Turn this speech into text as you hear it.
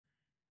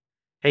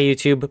Hey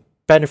YouTube,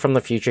 Ben from the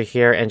future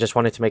here, and just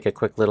wanted to make a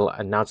quick little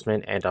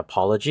announcement and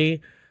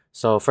apology.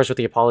 So first with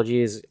the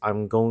apologies,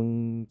 I'm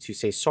going to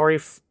say sorry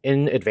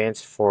in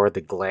advance for the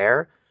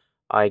glare.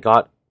 I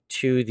got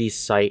to the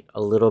site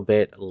a little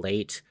bit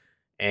late,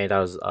 and I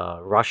was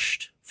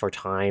rushed for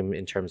time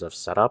in terms of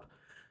setup.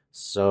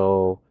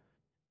 So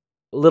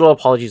little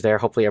apologies there.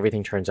 Hopefully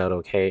everything turns out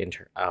okay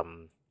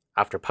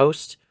after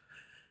post.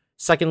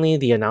 Secondly,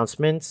 the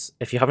announcements.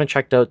 If you haven't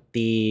checked out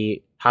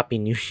the Happy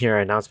New Year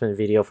announcement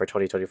video for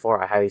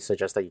 2024, I highly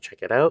suggest that you check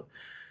it out.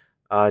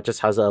 It just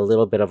has a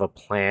little bit of a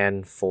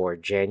plan for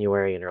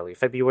January and early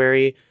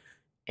February,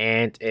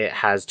 and it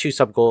has two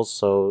sub goals.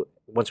 So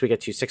once we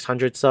get to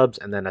 600 subs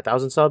and then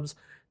 1,000 subs,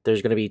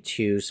 there's going to be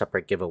two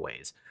separate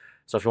giveaways.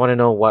 So if you want to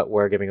know what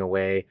we're giving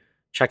away,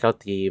 check out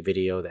the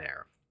video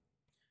there.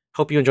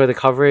 Hope you enjoy the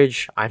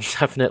coverage. I'm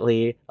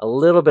definitely a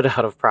little bit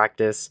out of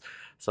practice,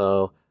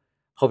 so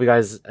hope you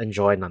guys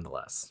enjoy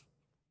nonetheless.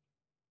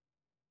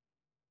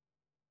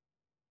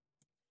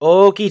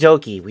 Okie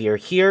dokie, we are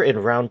here in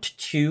round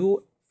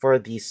 2 for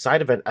the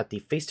side event at the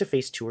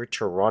Face-to-Face Tour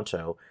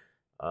Toronto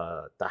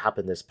that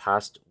happened this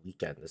past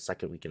weekend, the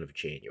second weekend of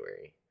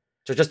January.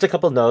 So just a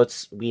couple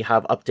notes, we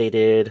have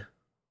updated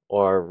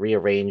or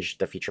rearranged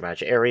the feature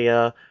match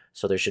area,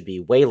 so there should be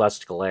way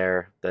less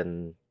glare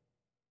than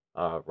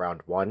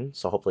round 1,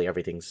 so hopefully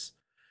everything's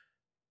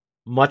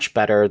much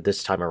better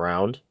this time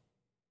around.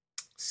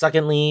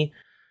 Secondly,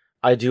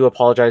 I do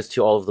apologize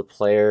to all of the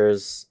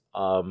players.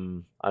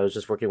 I was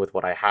just working with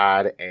what I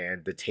had,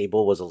 and the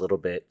table was a little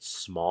bit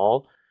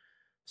small.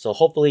 So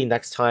hopefully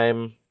next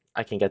time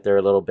I can get there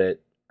a little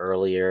bit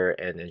earlier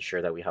and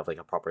ensure that we have like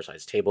a proper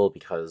sized table,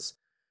 because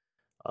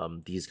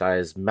these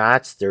guys'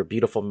 mats, their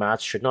beautiful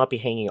mats, should not be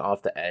hanging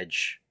off the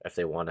edge if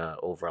they want to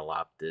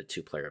overlap the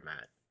two-player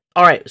mat.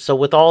 All right, so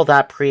with all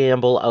that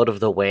preamble out of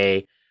the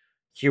way,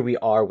 here we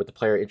are with the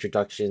player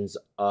introductions.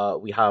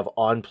 We have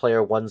on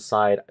player 1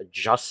 side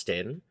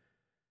Justin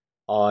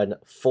on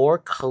 4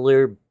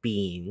 color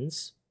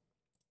beans.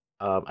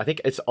 I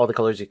think it's all the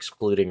colors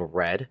excluding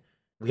red.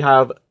 We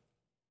have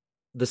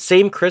the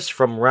same Chris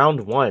from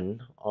round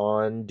 1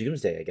 on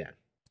Doomsday again.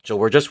 So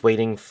we're just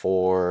waiting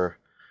for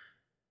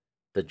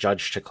the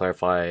judge to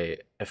clarify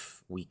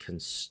if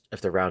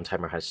the round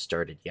timer has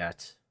started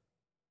yet.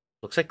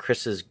 Looks like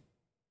Chris is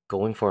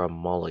going for a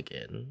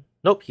mulligan.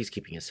 Nope, he's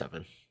keeping a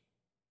 7.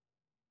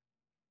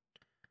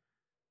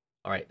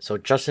 Alright, so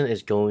Justin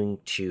is going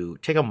to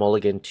take a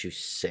mulligan to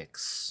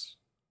 6.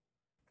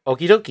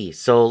 Okie dokie,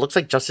 so looks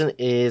like Justin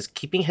is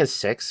keeping his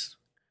 6.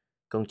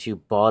 Going to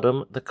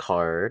bottom the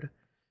card.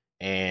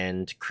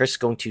 And Chris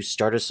going to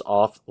start us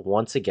off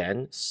once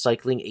again,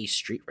 cycling a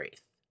Street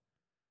Wraith.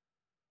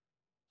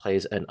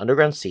 Plays an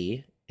Underground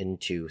Sea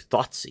into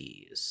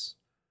Thoughtseize.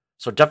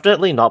 So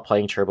definitely not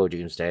playing Turbo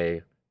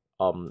Doomsday.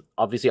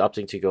 Obviously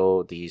opting to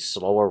go the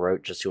slower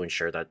route just to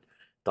ensure that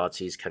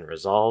Thoughtseize can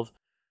resolve.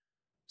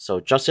 So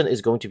Justin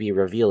is going to be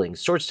revealing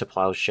Swords to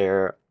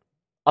Plowshare,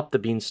 Up the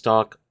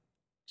Beanstalk,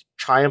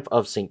 Triumph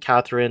of St.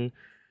 Catherine,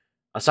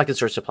 a second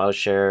Swords to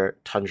Plowshare,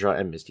 Tundra,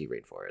 and Misty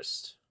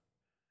Rainforest.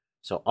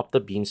 So Up the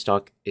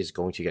Beanstalk is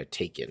going to get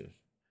taken.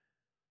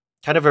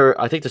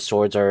 I think the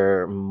swords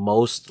are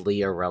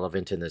mostly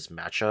irrelevant in this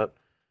matchup.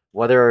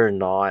 Whether or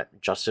not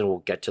Justin will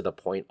get to the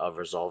point of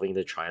resolving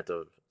the Triumph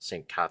of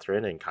St.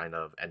 Catherine and kind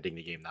of ending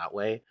the game that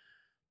way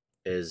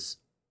is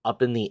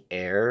up in the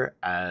air,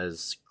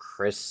 as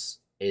Chris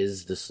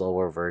is the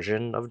slower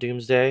version of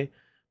Doomsday,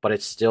 but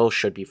it still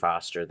should be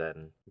faster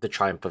than the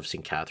Triumph of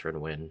St. Catherine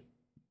win.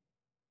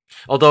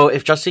 Although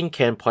if Justin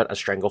can put a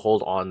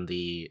stranglehold on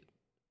the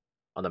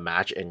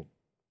match and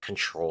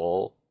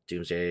control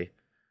Doomsday,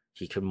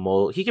 he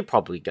could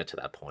probably get to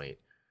that point.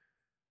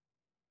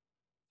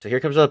 So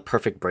here comes a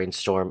perfect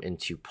brainstorm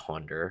into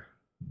Ponder,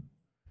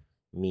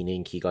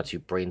 meaning he got to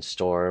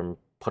brainstorm,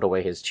 put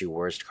away his 2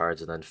 worst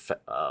cards, and then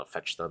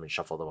fetch them and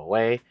shuffle them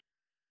away.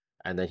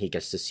 And then he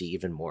gets to see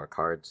even more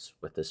cards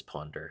with this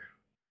Ponder.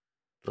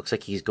 Looks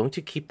like he's going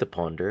to keep the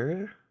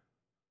Ponder,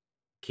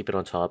 keep it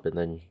on top, and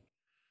then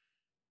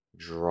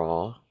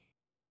draw.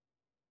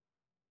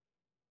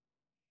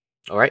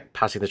 Alright,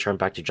 passing the turn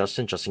back to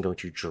Justin. Justin going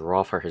to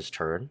draw for his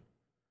turn.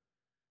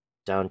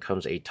 Down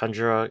comes a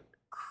Tundra,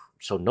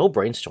 so no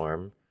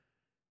Brainstorm.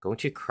 Going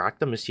to crack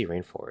the Misty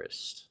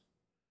Rainforest.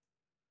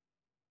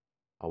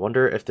 I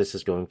wonder if this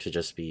is going to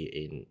just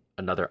be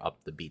another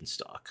Up the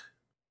Beanstalk.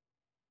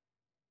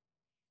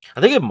 I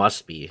think it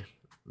must be.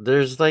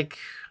 There's like...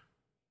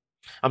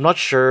 I'm not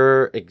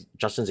sure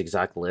Justin's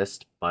exact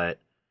list, but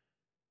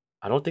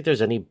I don't think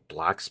there's any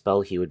black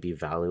spell he would be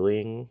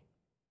valuing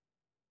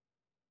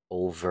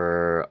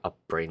over a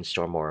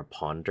Brainstorm or a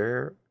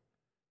Ponder.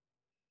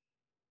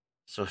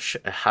 So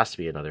it has to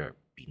be another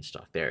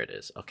Beanstalk. There it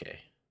is. Okay.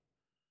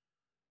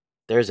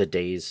 There's a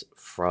Daze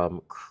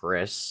from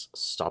Chris,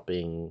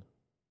 stopping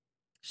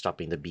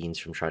the beans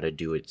from trying to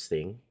do its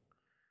thing.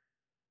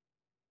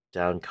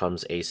 Down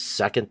comes a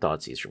second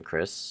Thoughtseize from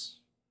Chris.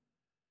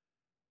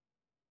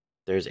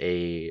 There's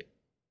a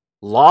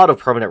lot of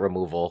permanent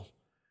removal.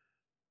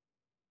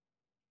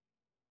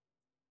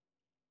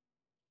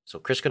 So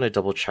Chris gonna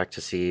double check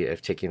to see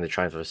if taking the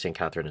Triumph of St.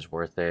 Catherine is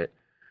worth it.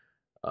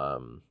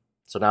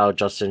 So now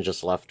Justin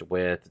just left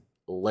with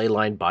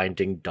Leyline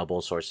Binding,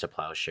 double Swords to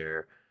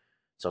Plowshare.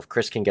 So if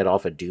Chris can get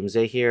off a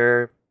Doomsday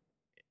here,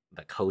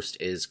 the coast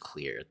is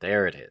clear.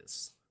 There it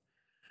is.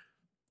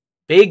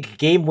 Big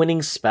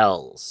game-winning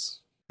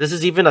spells. This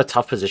is even a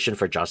tough position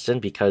for Justin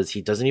because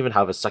he doesn't even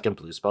have a second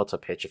blue spell to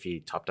pitch if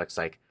he top decks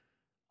like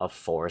a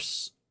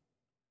force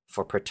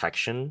for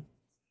protection.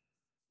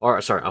 Or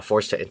sorry, a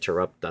force to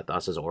interrupt that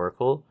Thassa's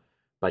Oracle.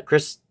 But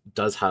Chris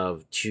does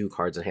have 2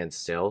 cards in hand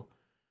still.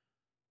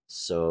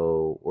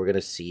 So we're gonna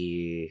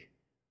see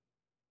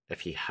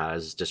if he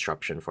has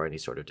disruption for any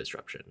sort of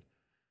disruption.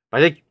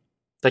 But I think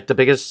like the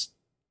biggest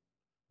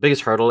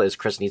hurdle is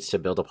Chris needs to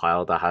build a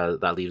pile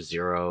that leaves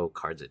 0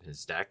 cards in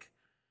his deck,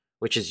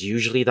 which is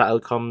usually the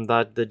outcome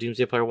that the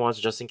Doomsday player wants,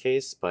 just in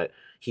case. But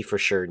he for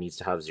sure needs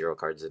to have 0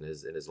 cards in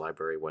his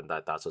library when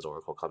that Thassa's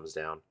Oracle comes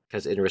down,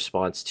 because in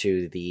response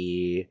to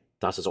the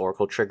Thassa's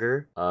Oracle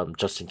trigger,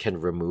 Justin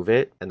can remove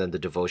it, and then the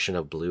Devotion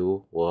of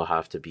Blue will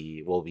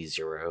be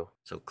 0.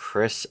 So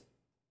Chris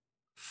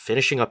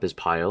finishing up his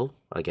pile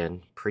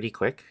again pretty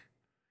quick.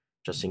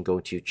 Justin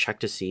going to check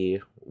to see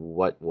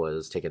what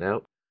was taken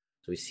out.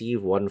 So we see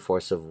 1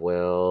 Force of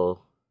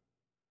Will.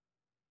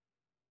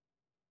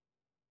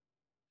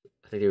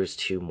 I think there was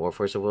 2 more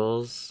Force of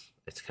Wills.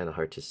 It's kind of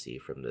hard to see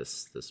from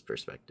this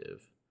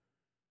perspective.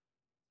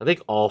 I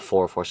think all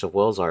 4 Force of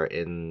Wills are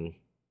in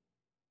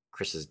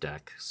Chris's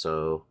deck,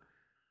 so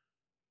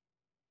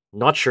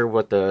not sure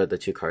what the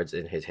 2 cards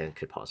in his hand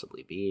could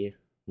possibly be.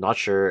 Not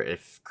sure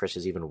if Chris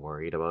is even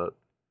worried about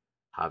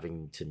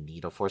having to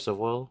need a Force of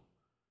Will.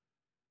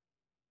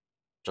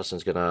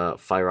 Justin's gonna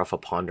fire off a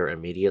Ponder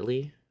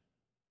immediately.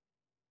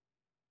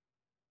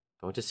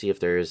 Going to see if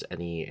there's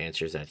any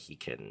answers that he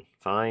can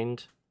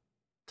find.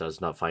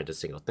 Does not find a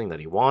single thing that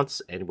he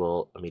wants, and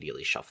will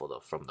immediately shuffle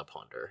from the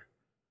Ponder.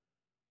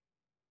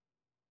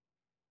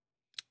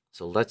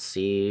 So let's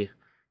see.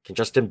 Can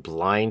Justin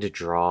blind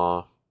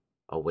draw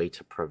a way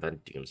to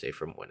prevent Doomsday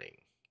from winning?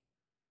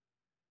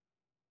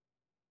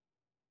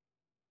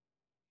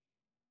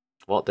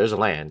 Well, there's a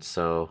land,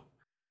 so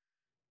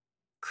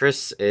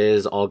Chris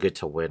is all good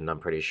to win, I'm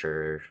pretty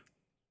sure.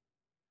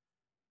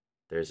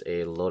 There's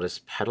a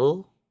Lotus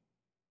Petal.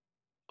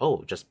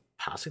 Oh, just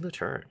passing the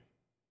turn.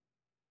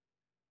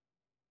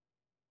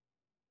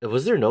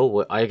 Was there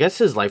no... I guess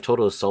his life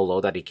total is so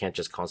low that he can't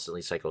just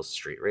constantly cycle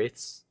Street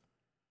Wraiths.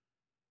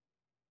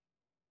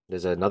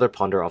 There's another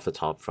Ponder off the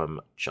top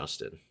from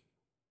Justin.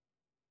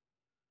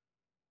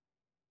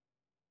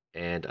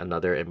 And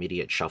another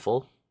immediate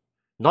shuffle.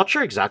 Not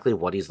sure exactly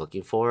what he's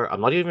looking for.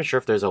 I'm not even sure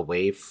if there's a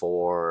way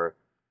for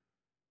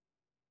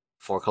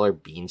 4-color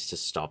beans to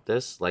stop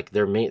this. Like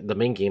the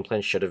main game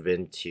plan should have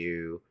been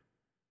to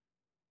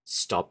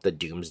stop the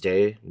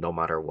Doomsday no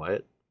matter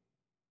what.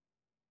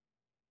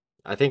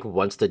 I think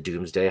once the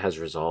Doomsday has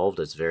resolved,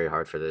 it's very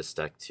hard for this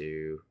deck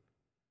to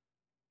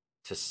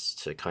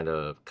kind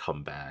of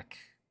come back.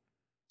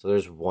 So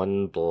there's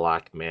 1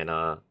 black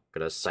mana.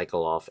 Gonna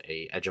cycle off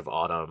a Edge of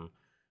Autumn,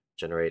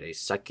 generate a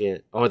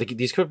second. Oh,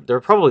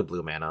 they're probably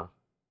blue mana.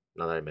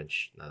 Now that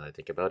I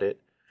think about it,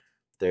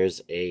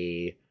 there's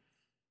a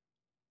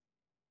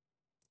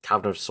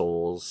Cavern of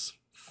Souls,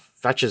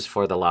 fetches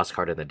for the last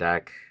card in the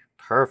deck.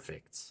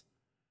 Perfect.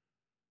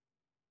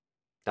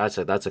 That's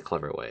a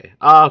clever way.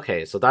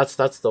 Okay, so that's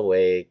the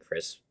way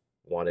Chris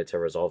wanted to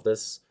resolve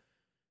this,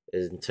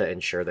 is to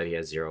ensure that he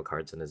has 0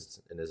 cards in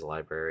his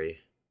library.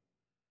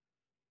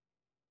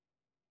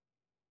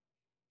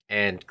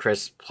 And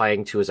Chris,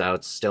 playing to his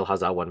outs, still has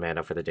that 1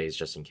 mana for the days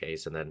just in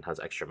case, and then has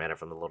extra mana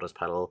from the Lotus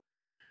Petal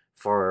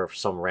for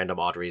some random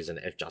odd reason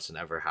if Justin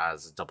ever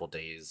has double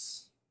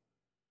days.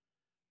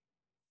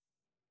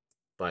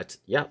 But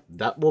yeah,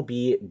 that will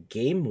be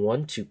game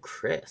 1 to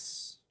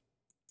Chris.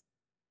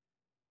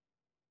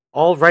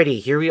 Alrighty,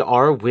 here we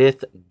are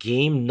with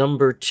game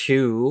number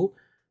 2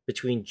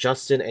 between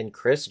Justin and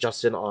Chris.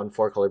 Justin on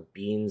 4-color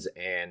beans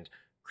and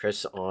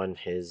Chris on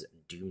his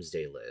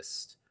Doomsday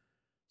list.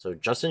 So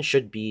Justin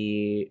should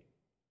be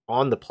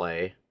on the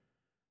play.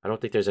 I don't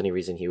think there's any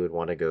reason he would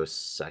want to go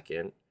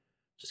second.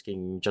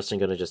 Justin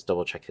gonna just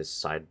double check his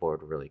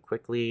sideboard really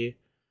quickly.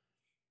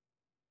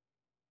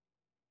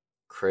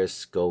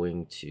 Chris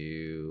going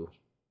to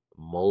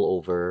mull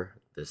over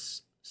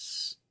this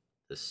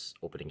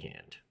opening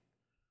hand.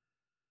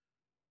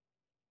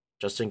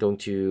 Justin going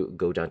to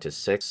go down to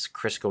 6.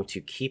 Chris going to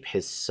keep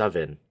his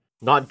 7.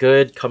 Not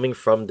good coming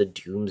from the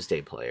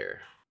Doomsday player.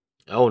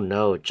 Oh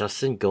no,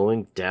 Justin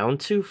going down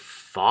to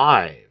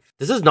 5.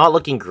 This is not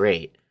looking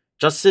great.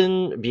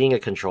 Justin being a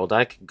control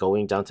deck,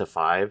 going down to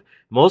 5.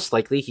 Most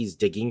likely he's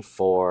digging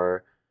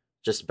for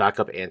just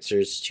backup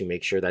answers to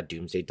make sure that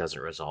Doomsday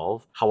doesn't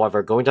resolve.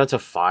 However, going down to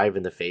 5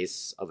 in the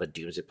face of a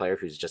Doomsday player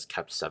who's just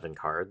kept 7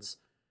 cards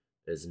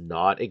is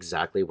not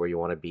exactly where you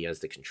want to be as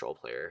the control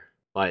player.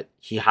 But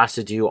he has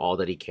to do all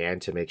that he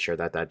can to make sure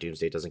that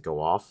Doomsday doesn't go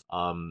off.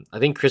 I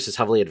think Chris is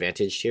heavily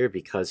advantaged here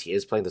because he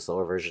is playing the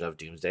slower version of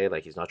Doomsday.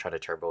 Like, he's not trying to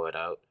turbo it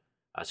out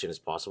as soon as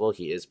possible.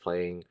 He is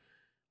playing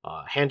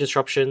hand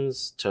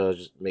disruptions to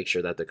make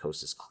sure that the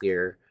coast is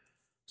clear.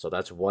 So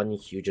that's one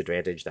huge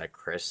advantage that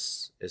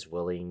Chris is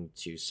willing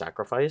to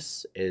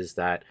sacrifice, is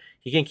that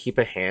he can keep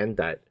a hand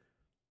that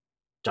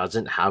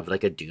doesn't have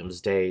like a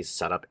Doomsday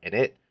setup in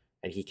it,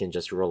 and he can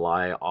just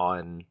rely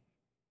on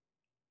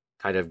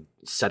kind of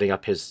setting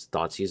up his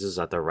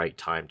Thoughtseizes at the right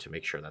time to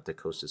make sure that the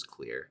coast is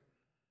clear.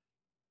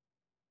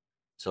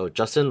 So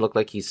Justin looked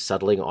like he's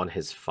settling on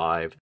his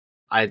 5.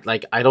 I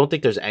don't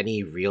think there's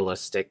any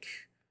realistic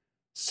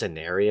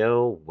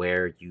scenario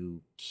where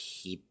you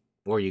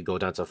go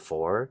down to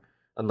 4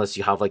 unless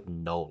you have like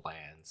no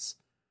lands.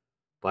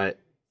 But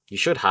you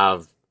should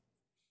have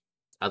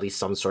at least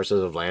some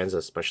sources of lands,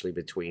 especially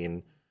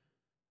between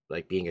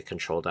like being a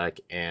control deck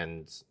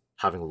and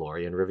having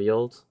Lorien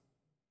revealed.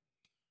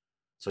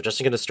 So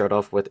Justin gonna start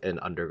off with an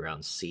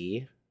Underground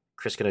Sea.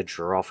 Chris gonna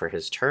draw for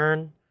his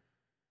turn,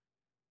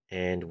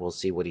 and we'll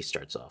see what he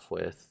starts off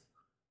with.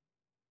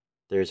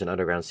 There's an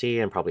Underground Sea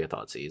and probably a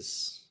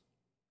Thoughtseize.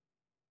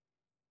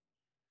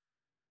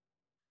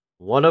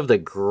 One of the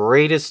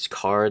greatest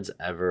cards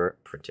ever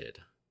printed.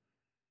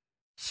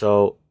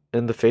 So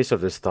in the face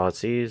of this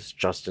Thoughtseize,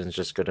 Justin's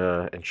just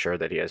gonna ensure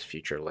that he has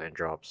future land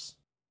drops.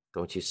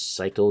 Going to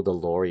cycle the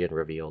Lorien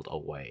revealed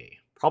away.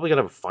 Probably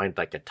gonna find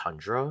like a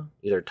Tundra,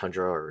 either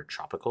Tundra or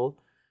Tropical.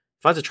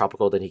 If finds a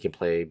Tropical, then he can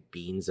play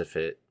Beans if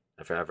it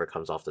ever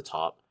comes off the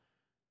top.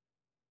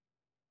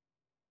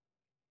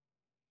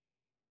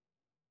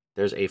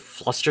 There's a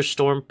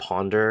Flusterstorm,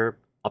 Ponder,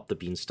 up the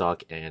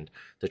Beanstalk, and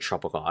the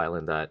Tropical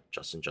Island that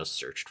Justin just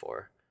searched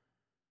for.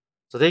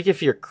 So I think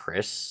if you're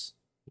Chris,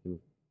 you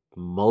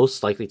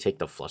most likely take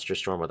the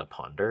Flusterstorm or the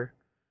Ponder.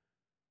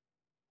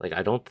 Like,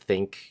 I don't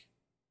think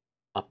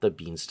up the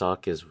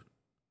Beanstalk is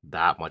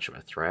that much of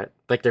a threat.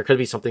 Like, there could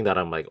be something that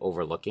I'm like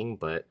overlooking,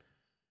 but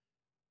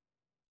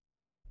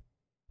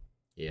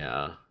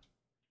yeah.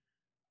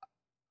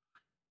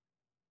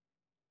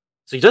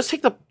 So he does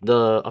take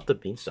the up the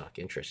Beanstalk.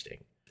 Interesting.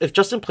 If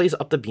Justin plays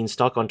up the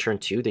Beanstalk on turn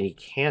 2, then he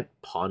can't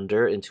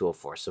Ponder into a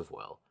Force of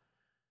Will.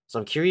 So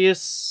I'm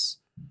curious.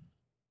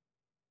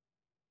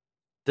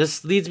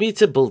 This leads me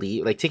to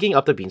believe, like, taking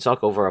up the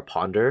Beanstalk over a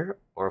Ponder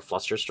or a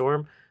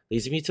Flusterstorm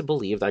leads me to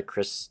believe that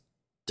Chris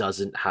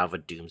doesn't have a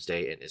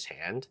Doomsday in his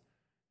hand,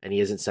 and he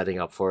isn't setting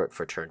up for it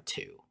for turn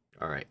 2.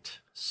 Alright,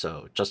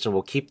 so Justin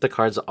will keep the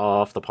cards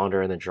off the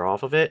Ponder and then draw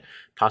off of it.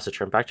 Pass the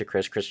turn back to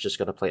Chris. Chris just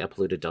going to play a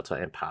Polluted Delta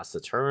and pass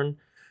the turn.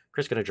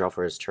 Chris going to draw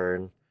for his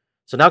turn.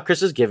 So now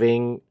Chris is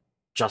giving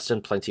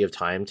Justin plenty of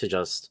time to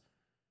just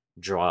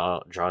draw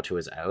to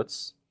his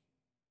outs.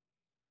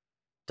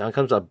 Down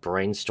comes a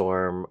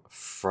Brainstorm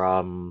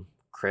from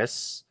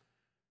Chris.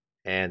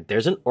 And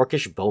there's an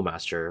Orcish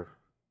Bowmaster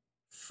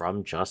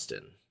from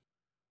Justin.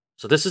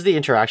 So this is the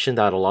interaction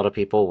that a lot of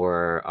people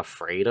were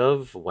afraid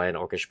of when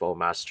Orcish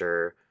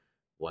Bowmaster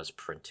was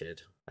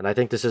printed. And I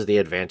think this is the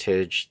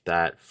advantage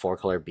that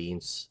 4-color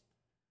Beans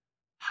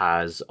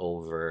has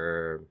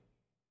over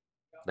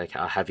like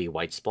a heavy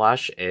white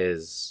splash,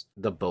 is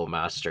the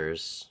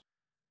Bowmasters.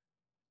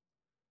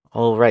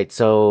 Alright,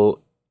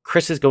 so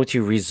Chris is going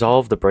to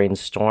resolve the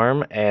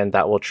Brainstorm, and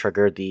that will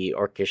trigger the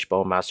Orcish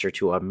Bowmaster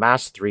to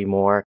amass 3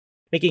 more,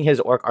 making his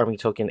Orc Army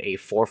token a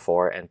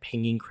 4/4 and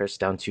pinging Chris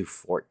down to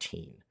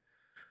 14.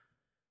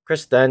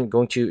 Chris then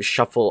going to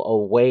shuffle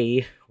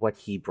away what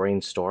he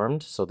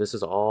brainstormed, so this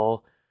is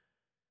all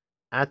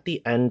at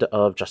the end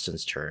of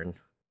Justin's turn.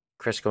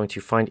 Chris going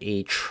to find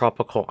a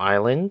Tropical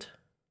Island.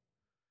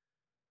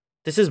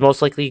 This is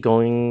most likely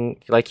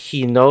going, like,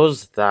 he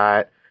knows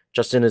that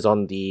Justin is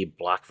on the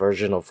black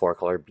version of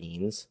 4-color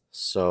Beans,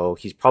 so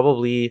he's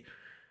probably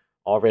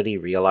already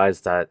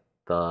realized that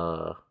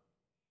the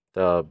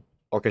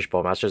Orcish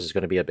Bowmasters is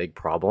going to be a big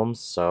problem,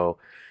 so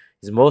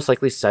he's most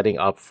likely setting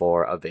up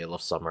for a Veil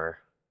of Summer.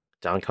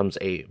 Down comes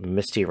a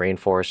Misty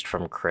Rainforest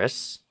from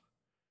Chris,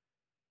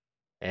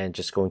 and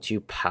just going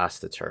to pass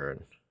the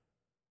turn.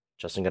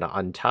 Justin going to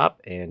untap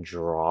and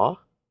draw.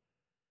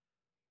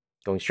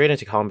 Going straight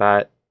into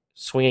combat,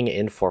 swinging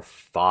in for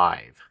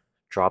 5.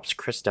 Drops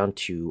Chris down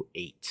to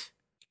 8.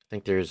 I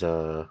think there's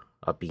a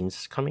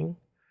Beans coming.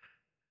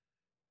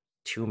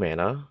 2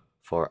 mana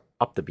for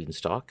up the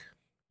Beanstalk.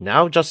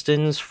 Now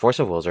Justin's Force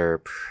of Wills are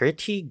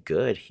pretty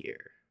good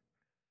here.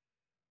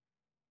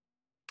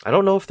 I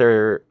don't know if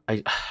they're...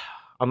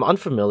 I'm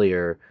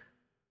unfamiliar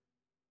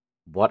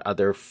what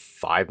other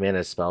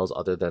 5-mana spells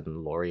other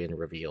than Lorien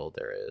Reveal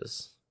there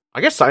is.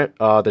 I guess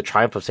the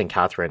Triumph of St.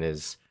 Catherine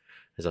is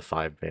a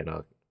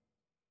 5-mana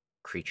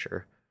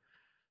creature.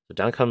 So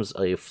down comes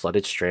a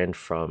Flooded Strand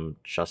from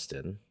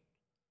Justin.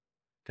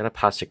 Gonna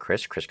pass to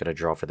Chris. Chris gonna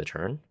draw for the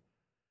turn.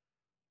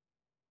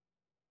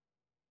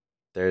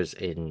 There's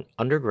an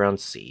Underground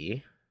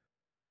Sea.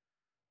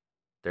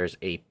 There's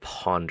a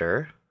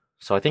Ponder.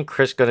 So I think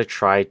Chris gonna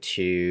try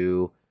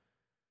to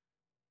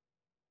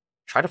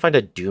find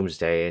a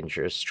Doomsday and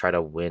just try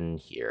to win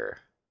here.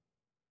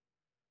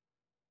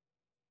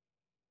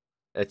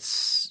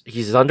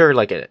 He's under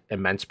like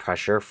immense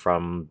pressure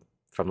from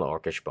the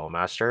Orcish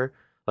Bowmaster.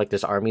 Like,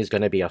 this army is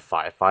going to be a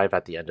 5/5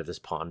 at the end of this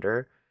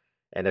Ponder,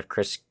 And if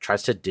Chris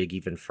tries to dig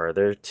even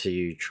further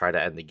to try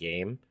to end the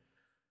game,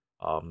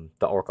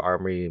 the Orc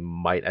Army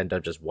might end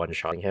up just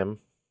one-shotting him.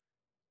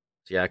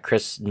 So yeah,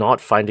 Chris not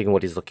finding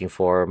what he's looking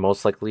for,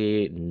 most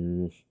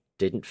likely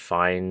didn't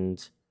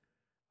find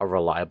a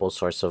reliable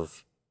source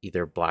of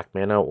either black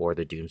mana or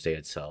the Doomsday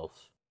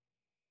itself.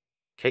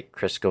 Okay,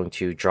 Chris going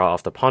to draw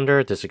off the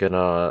Ponder. This is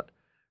gonna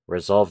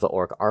resolve the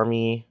Orc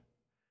Army.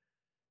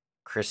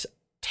 Chris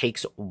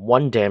takes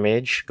 1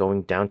 damage,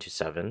 going down to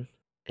 7,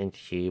 and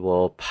he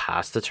will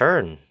pass the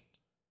turn.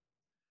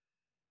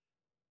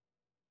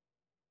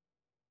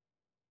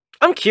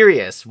 I'm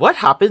curious, what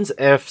happens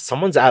if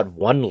someone's at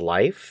 1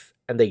 life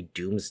and they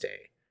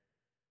Doomsday?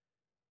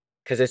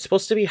 Because it's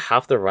supposed to be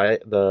half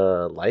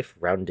the life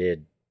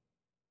rounded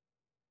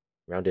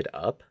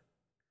up.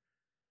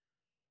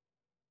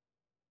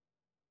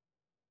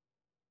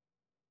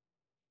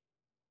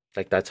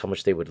 Like that's how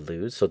much they would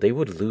lose. So they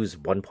would lose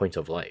 1 point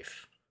of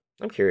life.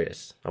 I'm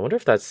curious. I wonder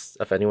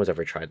if anyone's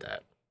ever tried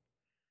that.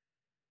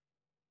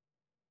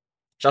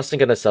 Justin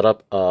gonna set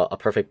up a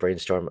perfect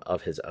brainstorm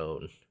of his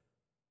own.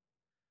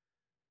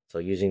 So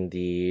using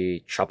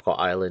the Tropical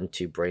Island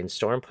to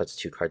brainstorm, puts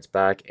 2 cards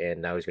back,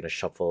 and now he's gonna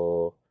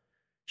shuffle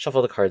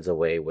the cards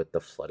away with the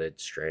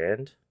Flooded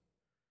Strand.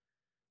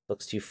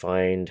 Looks to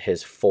find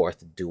his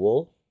 4th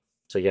duel.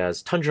 So he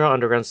has Tundra,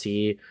 Underground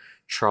Sea,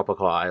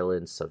 Tropical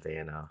Island,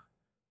 Savannah.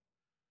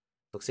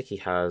 Looks like he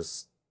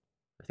has,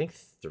 I think,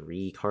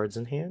 3 cards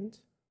in hand.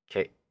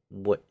 Okay,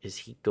 what is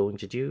he going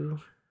to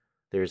do?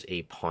 There's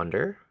a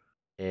Ponder,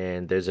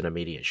 and there's an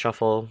immediate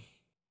shuffle.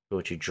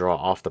 Going to draw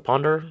off the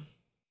Ponder.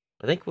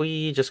 I think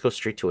we just go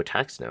straight to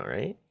attacks now,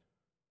 right?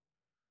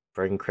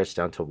 Bring Chris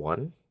down to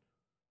 1.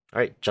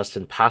 Alright,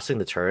 Justin passing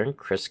the turn.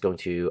 Chris going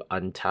to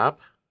untap.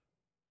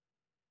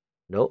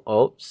 No,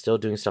 oh, still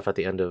doing stuff at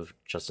the end of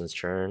Justin's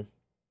turn.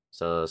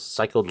 So,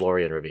 Cycled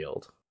Lorien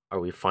revealed. Are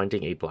we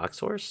finding a black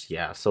source?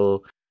 Yeah,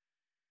 so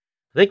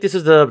I think this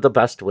is the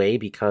best way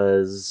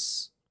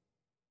because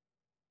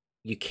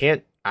you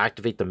can't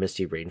activate the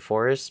Misty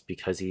Rainforest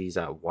because he's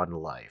at 1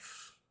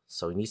 life.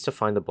 So he needs to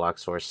find the black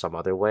source some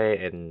other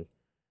way, and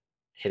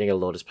hitting a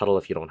Lotus Petal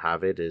if you don't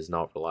have it is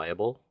not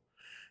reliable.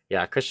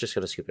 Yeah, Chris just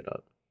gonna scoop it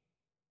up.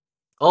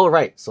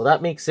 Alright, so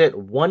that makes it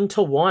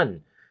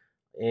 1-1.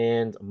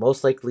 And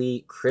most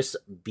likely Chris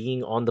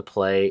being on the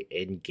play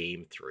in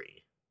game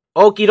 3.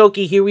 Okie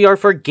dokie, here we are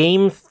for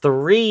game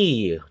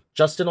 3.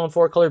 Justin on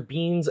 4-color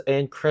beans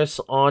and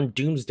Chris on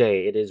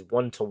Doomsday. It is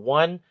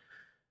 1-1.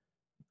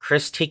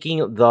 Chris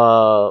taking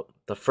the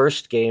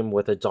first game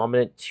with a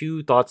dominant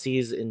 2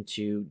 Thoughtseize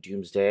into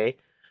Doomsday.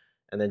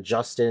 And then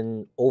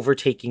Justin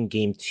overtaking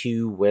game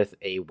 2 with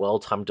a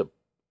well-timed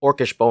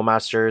Orcish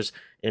Bowmasters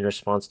in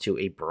response to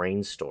a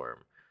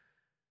Brainstorm.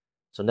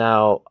 So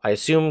now, I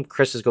assume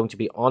Chris is going to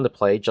be on the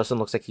play. Justin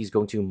looks like he's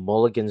going to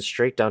mulligan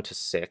straight down to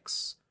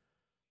 6.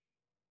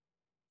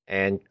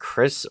 And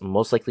Chris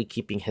most likely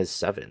keeping his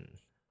 7.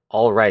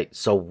 Alright,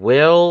 so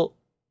will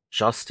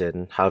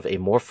Justin have a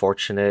more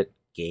fortunate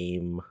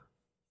game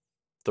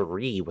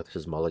 3 with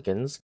his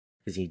mulligans?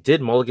 Because he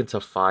did mulligan to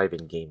 5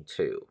 in game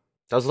 2.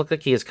 Does look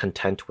like he is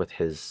content with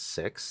his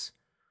 6.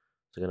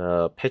 So I'm going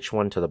to pitch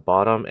 1 to the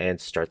bottom and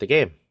start the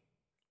game.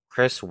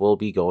 Chris will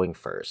be going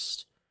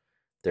first.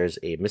 There's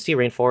a Misty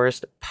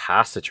Rainforest,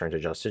 pass the turn to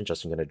Justin.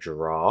 Justin going to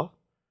draw.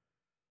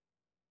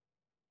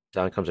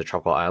 Down comes a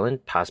Tropical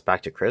Island, pass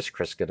back to Chris.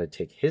 Chris going to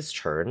take his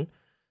turn.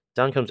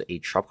 Down comes a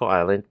Tropical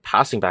Island,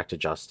 passing back to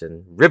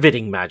Justin.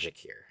 Riveting magic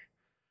here.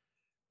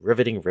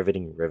 Riveting,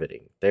 riveting,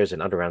 riveting. There's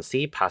an Underground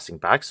Sea, passing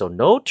back. So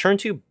no turn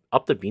 2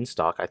 up the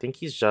beanstalk. I think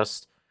he's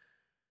just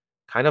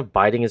kind of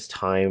biding his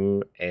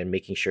time and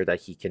making sure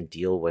that he can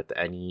deal with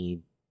any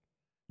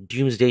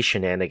Doomsday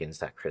shenanigans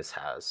that Chris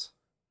has.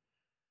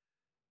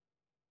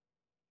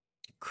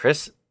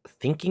 Chris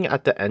thinking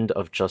at the end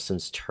of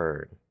Justin's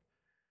turn.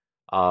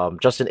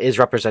 Justin is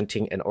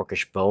representing an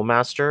Orcish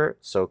Bowmaster,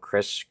 so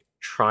Chris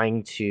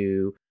trying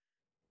to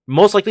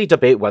most likely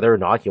debate whether or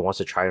not he wants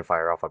to try and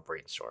fire off a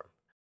Brainstorm.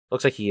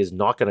 Looks like he is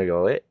not going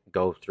to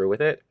go through with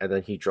it, and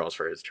then he draws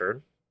for his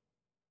turn.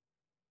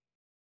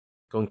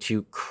 Going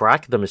to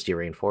crack the Misty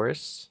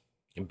Rainforest.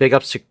 Big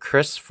ups to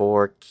Chris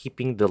for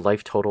keeping the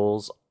life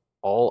totals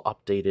all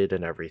updated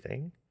and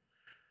everything.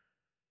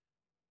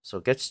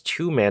 So gets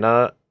 2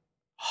 mana.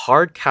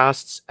 Hard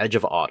casts Edge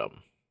of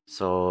Autumn.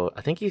 So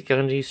I think he's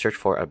going to search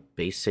for a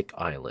basic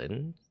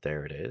island.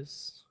 There it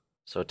is.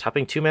 So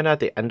tapping 2 mana at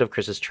the end of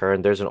Chris's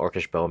turn, there's an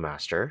Orcish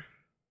Bowmaster.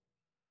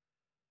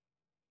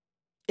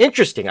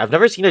 Interesting. I've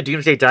never seen a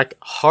Doomsday deck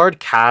hard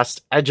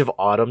cast Edge of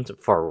Autumn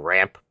for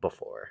ramp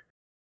before.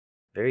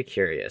 Very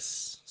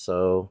curious.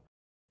 So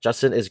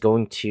Justin is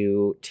going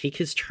to take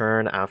his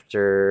turn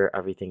after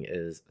everything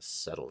is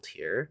settled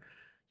here.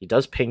 He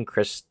does ping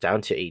Chris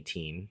down to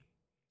 18.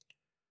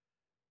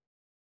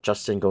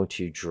 Justin going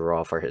to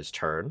draw for his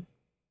turn.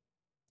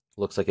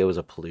 Looks like it was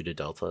a Polluted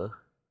Delta.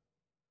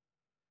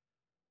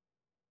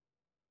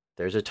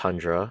 There's a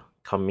Tundra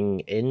coming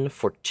in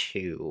for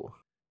 2.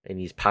 And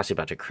he's passing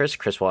back to Chris.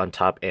 Chris will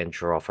untap and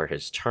draw for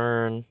his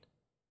turn.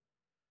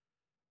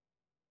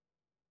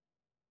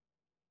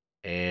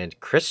 And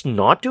Chris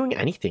not doing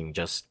anything,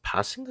 just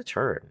passing the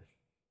turn.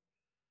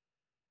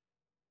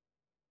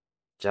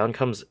 Down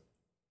comes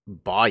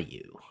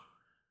Bayou.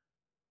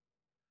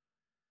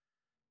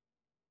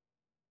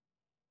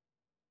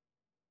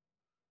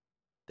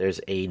 There's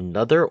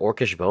another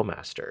Orcish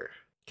Bowmaster.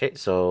 Okay,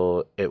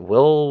 so it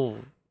will...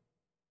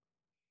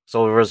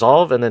 So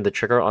resolve and then the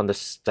trigger on the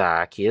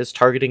stack. He is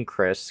targeting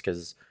Chris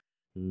because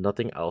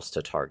nothing else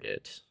to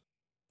target.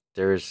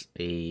 There's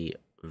a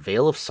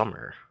Veil of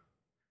Summer.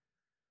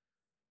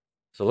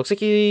 So it looks like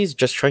he's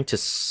just trying to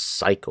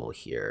cycle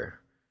here.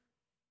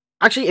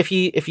 Actually, if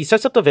he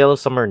sets up the Veil of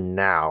Summer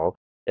now,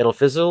 it'll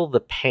fizzle the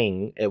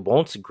ping. It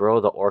won't grow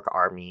the Orc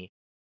army,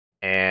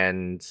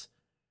 and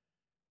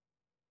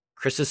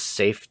Chris is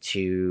safe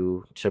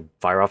to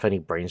fire off any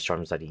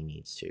brainstorms that he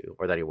needs to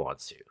or that he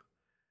wants to.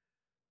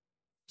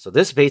 So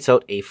this baits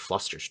out a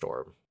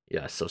Flusterstorm.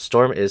 Yeah, so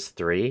Storm is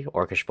 3,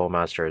 Orcish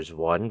Bowmaster is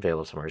 1, Veil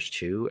of Summer is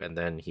 2, and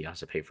then he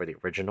has to pay for the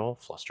original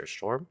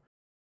Flusterstorm.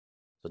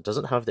 So it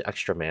doesn't have the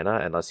extra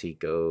mana unless he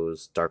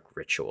goes Dark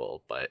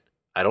Ritual, but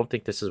I don't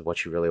think this is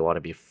what you really want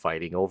to be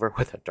fighting over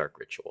with a Dark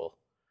Ritual.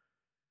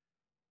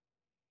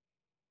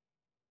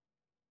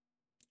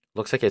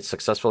 Looks like it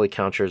successfully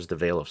counters the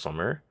Veil of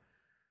Summer.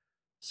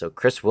 So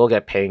Chris will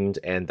get pinged,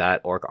 and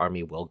that Orc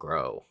army will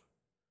grow.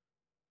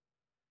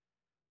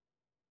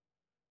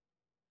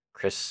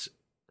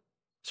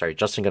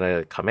 Justin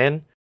gonna come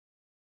in.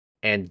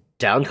 And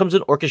down comes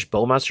an Orcish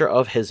Bowmaster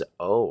of his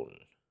own.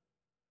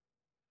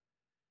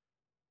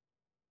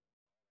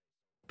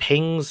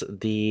 Pings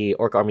the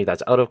Orc army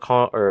that's out of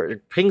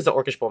pings the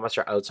Orcish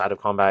Bowmaster outside of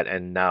combat,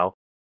 and now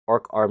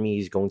Orc army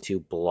is going to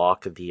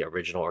block the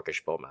original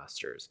Orcish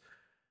Bowmasters.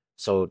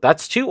 So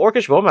that's 2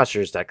 Orcish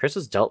Bowmasters that Chris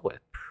has dealt with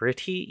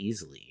pretty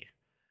easily.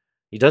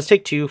 He does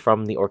take 2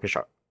 from the Orc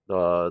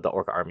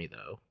army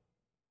though.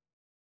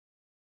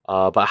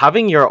 But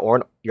having your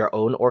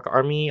own Orc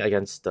army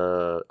against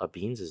the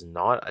Beans is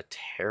not a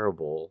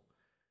terrible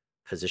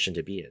position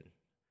to be in.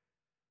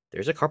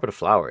 There's a Carpet of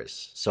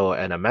Flowers. So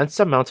an immense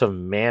amount of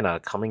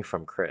mana coming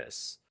from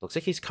Chris. Looks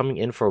like he's coming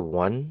in for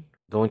 1.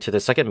 Going to the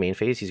second main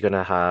phase, he's going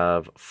to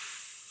have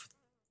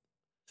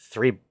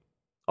 3...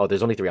 Oh,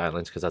 there's only 3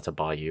 islands because that's a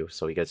Bayou.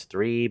 So he gets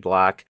 3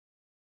 black.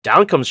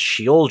 Down comes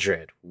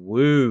Shieldred.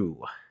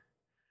 Woo!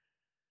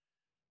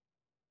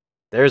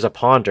 There's a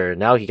Ponder.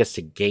 Now he gets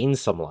to gain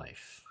some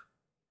life.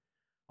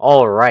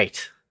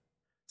 Alright.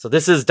 So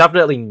this is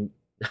definitely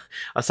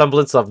a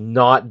semblance of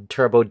not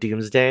Turbo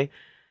Doomsday.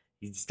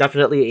 He's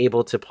definitely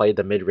able to play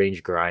the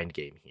mid-range grind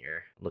game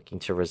here. Looking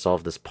to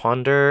resolve this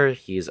Ponder.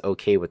 He's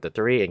okay with the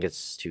 3 and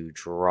gets to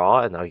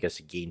draw, and now he gets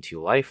to gain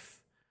 2 life.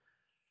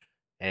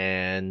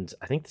 And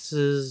I think this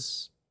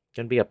is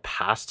going to be a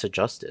pass to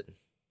Justin.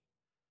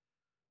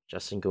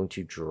 Justin going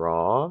to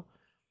draw.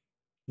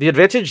 The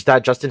advantage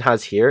that Justin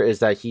has here is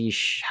that he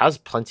has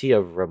plenty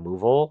of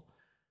removal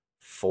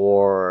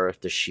for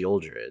the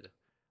Shieldred.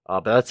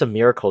 But that's a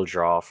miracle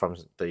draw from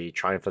the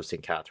Triumph of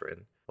St.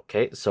 Catherine.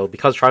 Okay, so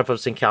because Triumph of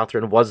St.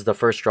 Catherine was the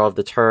first draw of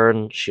the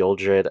turn,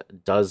 Shieldred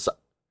does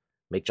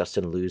make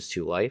Justin lose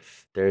 2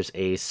 life. There's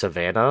a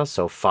Savannah,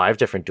 so 5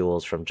 different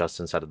duels from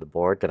Justin's side of the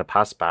board. Gonna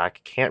pass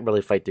back, can't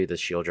really fight through the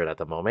Shieldred at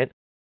the moment.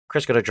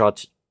 Chris gonna draw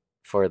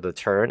for the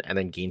turn and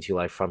then gain 2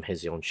 life from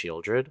his own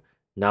Shieldred.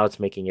 Now it's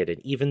making it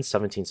an even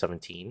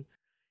 17-17.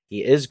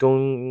 He is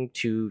going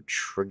to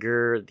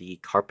trigger the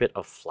Carpet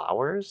of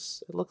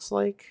Flowers, it looks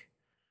like.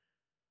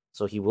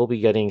 So he will be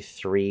getting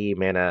 3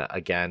 mana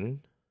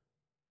again.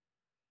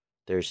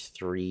 There's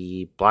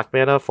 3 black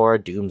mana for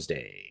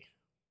Doomsday.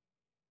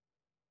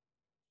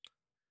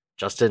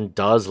 Justin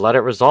does let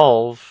it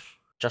resolve.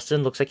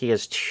 Justin looks like he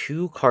has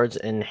 2 cards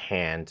in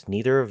hand,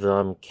 neither of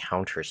them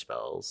counter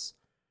spells.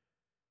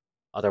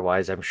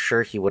 Otherwise, I'm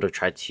sure he would have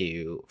tried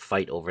to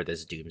fight over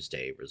this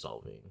Doomsday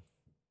resolving.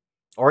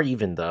 Or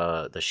even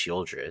the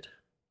Shieldred.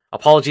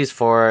 Apologies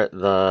for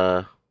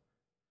the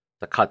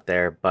cut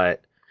there,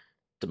 but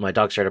my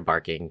dog started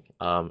barking.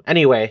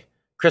 Anyway,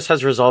 Chris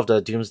has resolved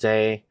a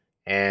Doomsday,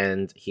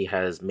 and he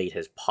has made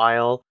his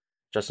pile.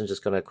 Justin's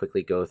just going to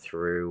quickly go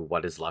through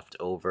what is left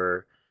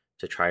over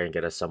to try and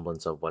get a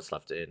semblance of what's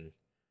left in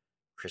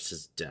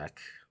Chris's deck.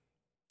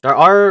 There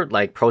are,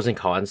 like, pros and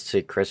cons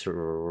to Chris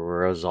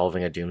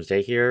resolving a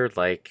Doomsday here.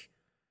 Like,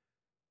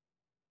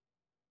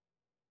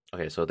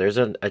 okay, so there's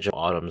an Edge of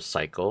Autumn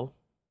cycle.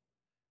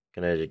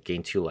 Gonna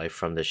gain 2 life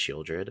from the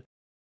Shieldred.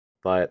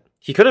 But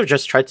he could have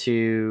just tried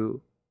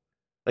to...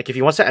 Like, if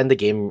he wants to end the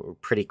game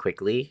pretty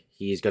quickly,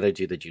 he's gonna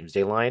do the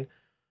Doomsday line.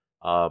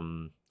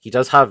 He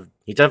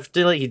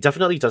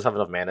definitely does have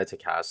enough mana to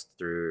cast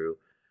through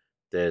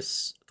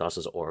this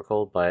Thassa's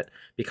Oracle, but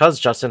because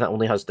Justin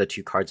only has the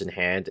 2 cards in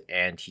hand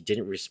and he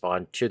didn't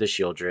respond to the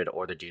Shieldred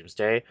or the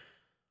Doomsday,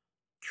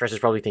 Chris is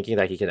probably thinking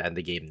that he can end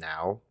the game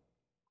now,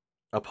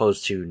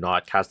 opposed to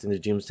not casting the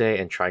Doomsday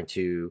and trying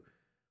to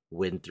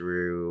win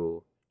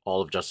through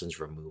all of Justin's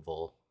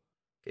removal.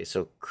 Okay,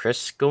 so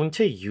Chris going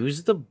to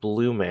use the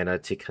blue mana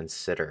to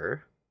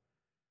consider.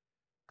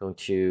 Going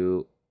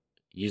to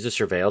use the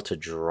Surveil to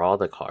draw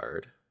the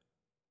card.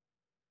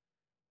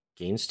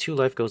 Gains 2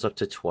 life, goes up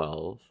to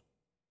 12.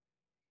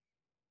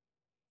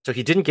 So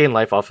he didn't gain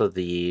life off of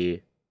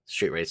the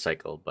Street Race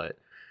cycle, but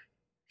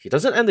he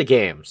doesn't end the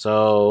game,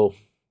 so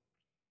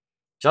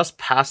just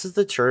passes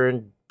the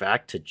turn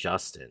back to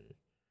Justin.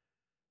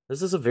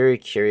 This is a very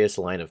curious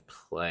line of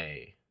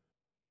play.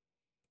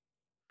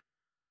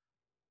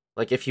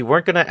 Like, if you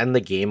weren't going to end the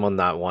game on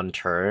that one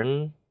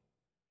turn,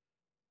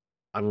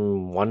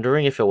 I'm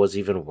wondering if it was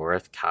even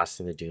worth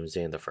casting the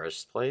Doomsday in the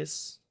first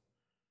place.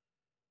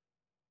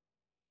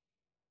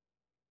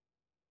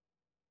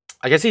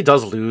 I guess he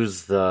does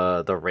lose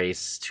the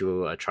race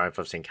to a Triumph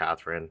of St.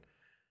 Catherine.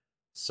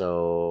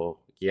 So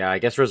yeah, I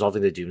guess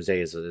resolving the Doomsday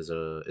is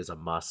a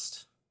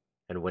must,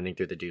 and winning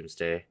through the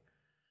Doomsday.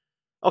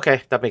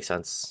 Okay, that makes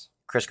sense.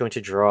 Chris going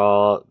to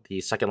draw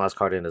the second last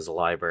card in his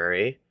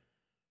library.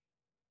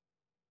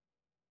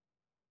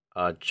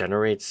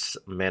 Generates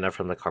mana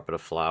from the Carpet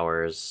of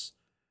Flowers.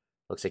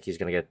 Looks like he's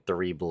gonna get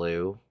 3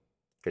 blue.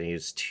 Gonna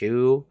use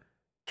 2,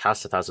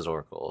 cast a Thassa's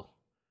Oracle.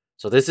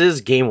 So this is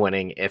game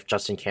winning if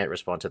Justin can't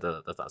respond to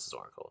the Thassa's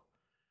Oracle.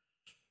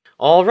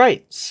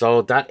 Alright,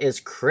 so that is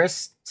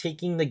Chris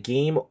taking the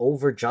game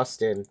over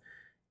Justin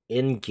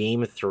in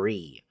game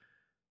 3.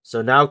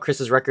 So now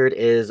Chris's record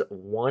is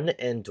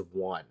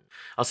 1-1.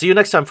 I'll see you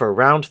next time for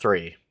round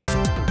 3.